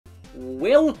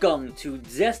Welcome to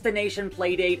Destination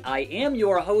Playdate. I am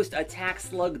your host, Attack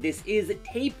Slug. This is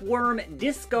Tapeworm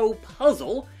Disco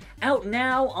Puzzle, out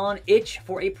now on itch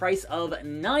for a price of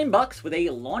 $9 with a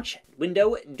launch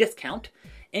window discount.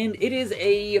 And it is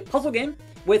a puzzle game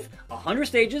with 100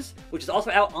 stages, which is also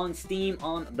out on Steam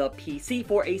on the PC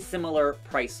for a similar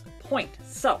price point.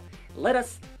 So, let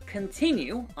us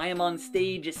continue. I am on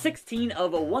stage 16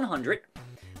 of 100.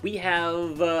 We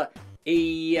have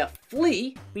a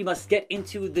flea we must get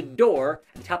into the door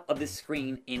at the top of this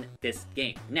screen in this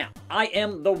game. Now, I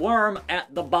am the worm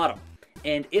at the bottom,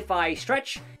 and if I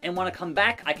stretch and want to come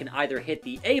back, I can either hit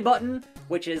the A button,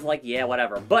 which is like, yeah,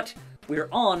 whatever, but we're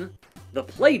on the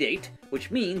Playdate,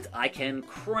 which means I can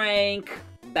crank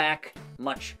back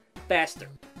much faster.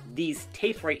 These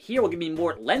tapes right here will give me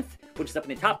more length, which is up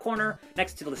in the top corner.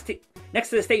 Next to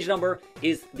the stage number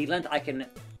is the length I can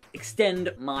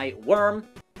extend my worm.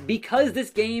 Because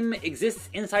this game exists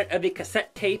inside of a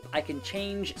cassette tape, I can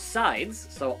change sides,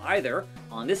 so either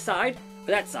on this side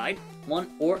or that side, one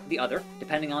or the other,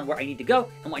 depending on where I need to go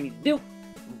and what I need to do.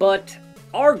 But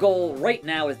our goal right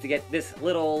now is to get this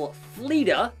little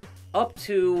fleeta up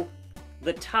to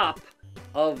the top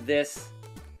of this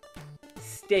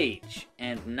stage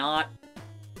and not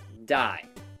die.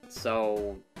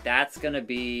 So that's gonna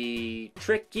be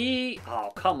tricky.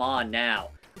 Oh, come on now.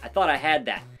 I thought I had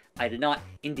that. I did not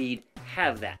indeed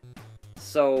have that.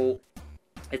 So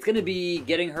it's going to be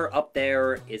getting her up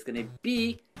there. It's going to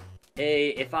be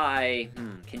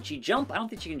can she jump? I don't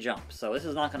think she can jump. So this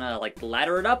is not going to like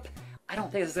ladder it up. I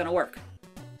don't think this is going to work.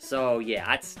 So yeah,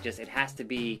 that's just, it has to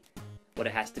be what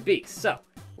it has to be. So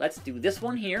let's do this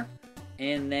one here.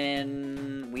 And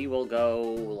then we will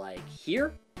go like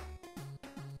here.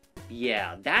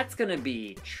 Yeah, that's going to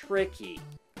be tricky.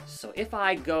 So if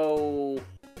I go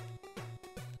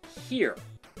here,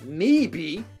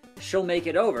 maybe she'll make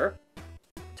it over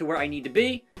to where I need to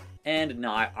be. And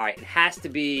no, alright, it has to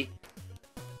be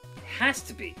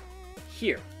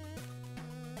here.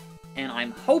 And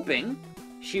I'm hoping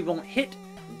she won't hit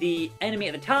the enemy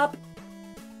at the top.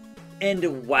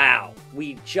 And wow,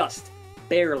 we just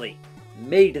barely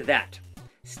made that.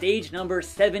 Stage number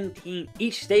 17.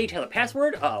 Each stage has a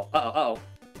password. Uh-oh.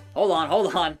 Hold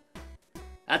on.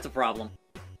 That's a problem.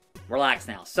 Relax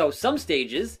now. So some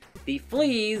stages, the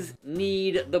fleas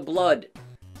need the blood.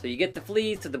 So you get the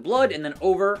fleas to the blood and then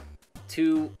over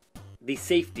to the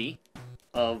safety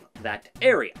of that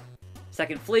area.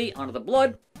 Second flea onto the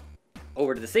blood,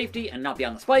 over to the safety and not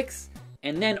beyond the spikes.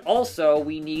 And then also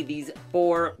we need these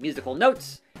 4 musical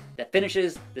notes that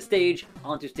finishes the stage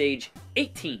onto stage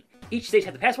 18. Each stage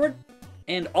has the password,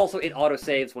 and also it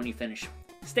autosaves when you finish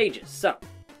stages. So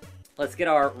let's get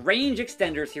our range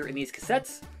extenders here in these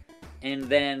cassettes. And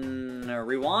then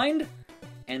rewind,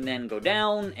 and then go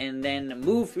down, and then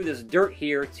move through this dirt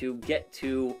here to get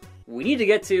to what we need to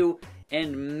get to.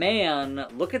 And man,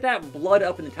 look at that blood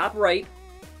up in the top right.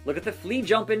 Look at the flea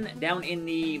jumping down in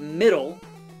the middle.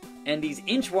 And these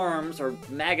inchworms, or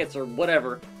maggots, or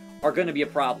whatever, are going to be a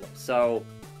problem. So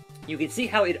you can see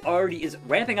how it already is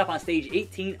ramping up on stage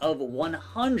 18 of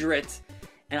 100.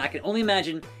 And I can only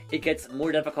imagine it gets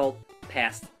more difficult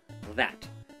past that.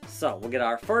 So we'll get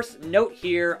our first note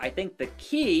here. I think the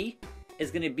key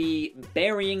is going to be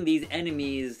burying these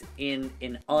enemies in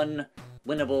an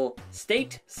unwinnable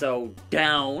state. So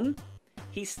down.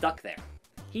 He's stuck there.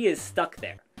 He is stuck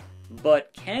there.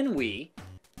 But can we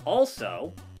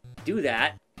also do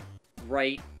that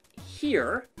right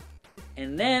here?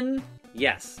 And then,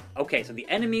 yes. Okay, so the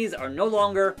enemies are no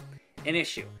longer an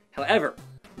issue. However,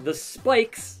 the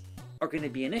spikes are going to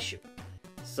be an issue.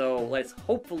 So let's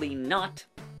hopefully not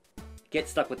get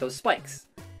stuck with those spikes,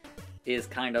 is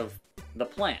kind of the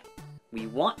plan. We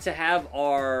want to have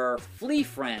our flea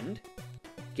friend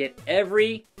get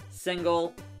every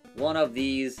single one of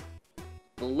these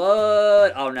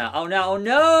blood. Oh no.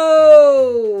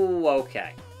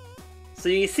 Okay. So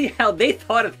you see how they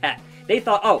thought of that. They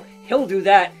thought, oh, he'll do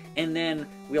that, and then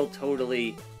we'll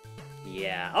totally...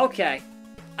 Yeah, okay.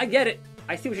 I get it.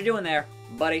 I see what you're doing there,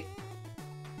 buddy.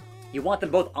 You want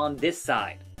them both on this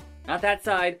side. Not that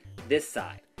side. This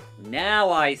side.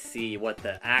 Now I see what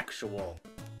the actual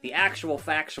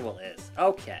factual is.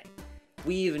 Okay.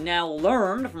 We've now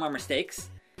learned from our mistakes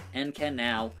and can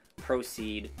now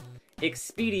proceed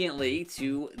expediently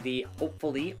to the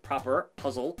hopefully proper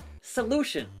puzzle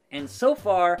solution. And so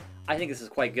far, I think this is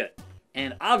quite good.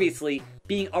 And obviously,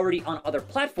 being already on other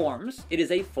platforms, it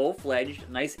is a full-fledged,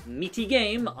 nice, meaty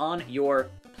game on your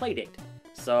Playdate.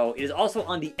 So it is also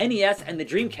on the NES and the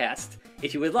Dreamcast,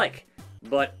 if you would like.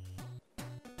 But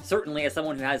certainly, as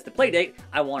someone who has the Playdate,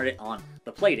 I wanted it on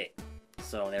the Playdate.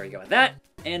 So there we go with that.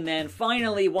 And then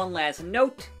finally, one last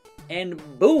note, and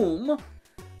boom,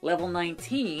 level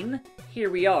 19,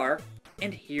 here we are,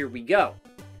 and here we go.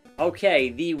 Okay,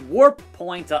 the warp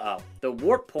points, the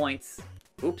warp points,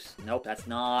 oops, nope, that's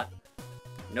not,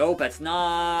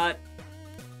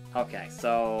 okay,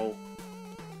 so,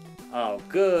 oh,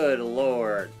 good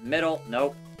lord, middle,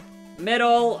 nope,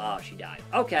 middle, oh, she died,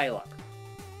 okay, look,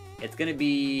 it's gonna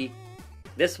be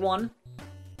this one,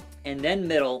 and then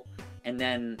middle, and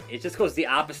then it just goes the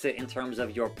opposite in terms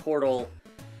of your portal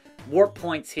warp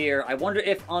points here. I wonder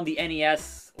if on the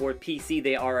NES or PC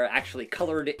they are actually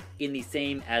colored in the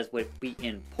same as would be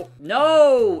in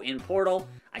in Portal.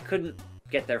 I couldn't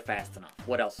get there fast enough.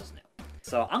 What else is new?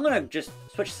 So I'm gonna just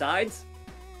switch sides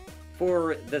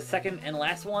for the second and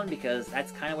last one because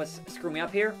that's kind of what's screwing me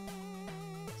up here.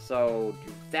 So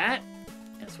do that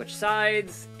and switch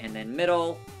sides and then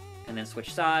middle and then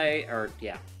switch side, or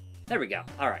yeah, there we go.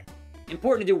 All right.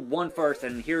 Important to do one first,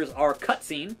 and here's our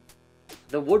cutscene.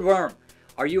 The woodworm.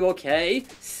 Are you okay?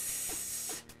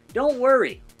 Sss. Don't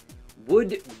worry.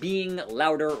 Wood being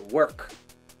louder work.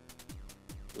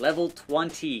 Level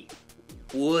 20.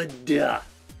 Wood. Here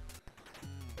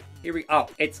we... Oh,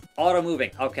 it's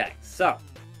auto-moving. Okay, so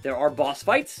there are boss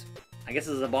fights. I guess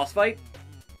this is a boss fight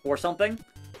or something.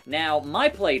 Now, my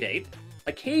Playdate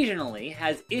occasionally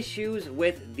has issues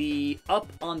with the up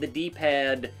on the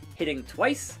D-pad hitting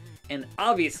twice. And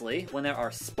obviously, when there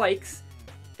are spikes,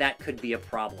 that could be a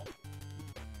problem.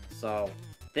 So,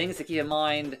 things to keep in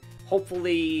mind.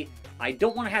 Hopefully, I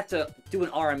don't want to have to do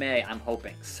an RMA, I'm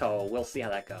hoping. So, we'll see how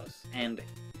that goes. And,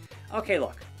 okay,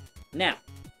 look. Now,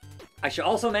 I should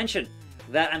also mention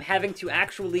that I'm having to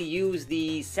actually use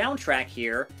the soundtrack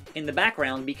here in the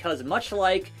background because much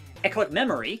like Echoic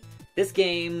Memory, this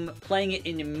game, playing it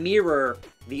in mirror,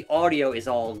 the audio is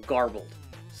all garbled.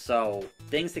 So,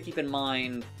 things to keep in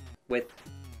mind with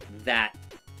that,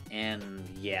 and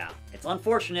yeah, it's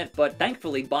unfortunate, but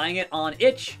thankfully buying it on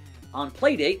itch on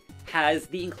Playdate has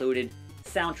the included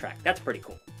soundtrack. That's pretty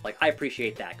cool. Like, I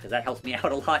appreciate that because that helps me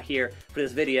out a lot here for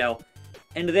this video.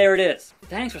 And there it is.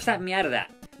 Thanks for snapping me out of that.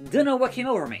 Don't know what came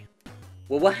over me.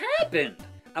 Well, what happened?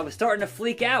 I was starting to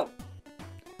freak out.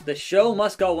 The show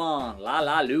must go on. La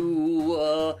la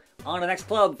loo. On the next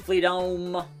club,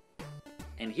 Fleedome.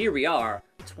 And here we are,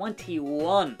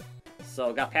 21.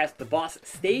 So got past the boss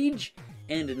stage,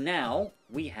 and now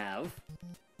we have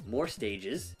more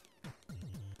stages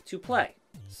to play.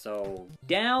 So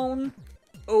down,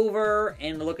 over,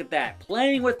 and look at that.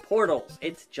 Playing with portals.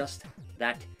 It's just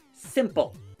that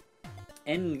simple.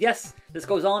 And yes, this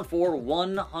goes on for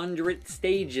 100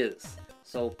 stages.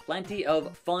 So plenty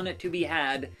of fun to be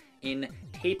had in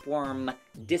Tapeworm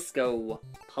Disco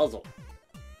Puzzle.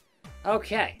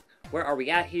 Okay, where are we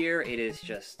at here? It is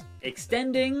just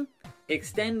extending,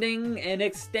 and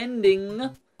extending.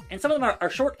 And some of them are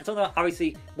short, and some of them are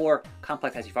obviously more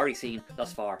complex, as you've already seen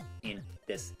thus far in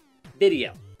this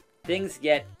video. Things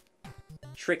get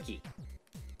tricky,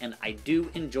 and I do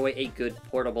enjoy a good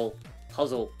portable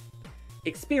puzzle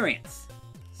experience.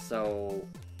 So,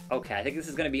 okay, I think this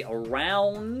is going to be a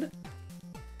round,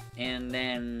 and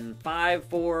then 5,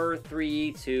 4,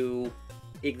 3, 2,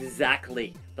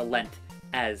 exactly the length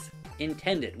as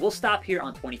intended. We'll stop here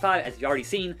on 25, as you've already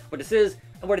seen what this is,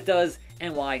 and what it does,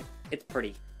 and why it's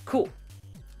pretty cool.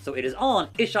 So it is on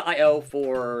itch.io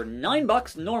for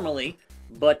 $9 normally,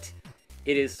 but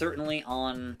it is certainly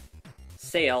on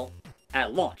sale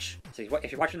at launch. So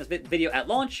if you're watching this video at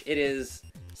launch, it is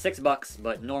 $6,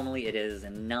 but normally it is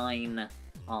 $9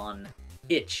 on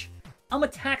itch. I'm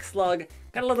Attack Slug.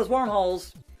 Gotta love those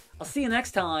wormholes. I'll see you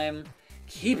next time.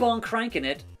 Keep on cranking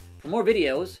it for more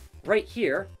videos right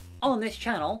here on this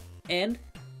channel, and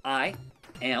I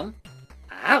am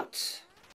out.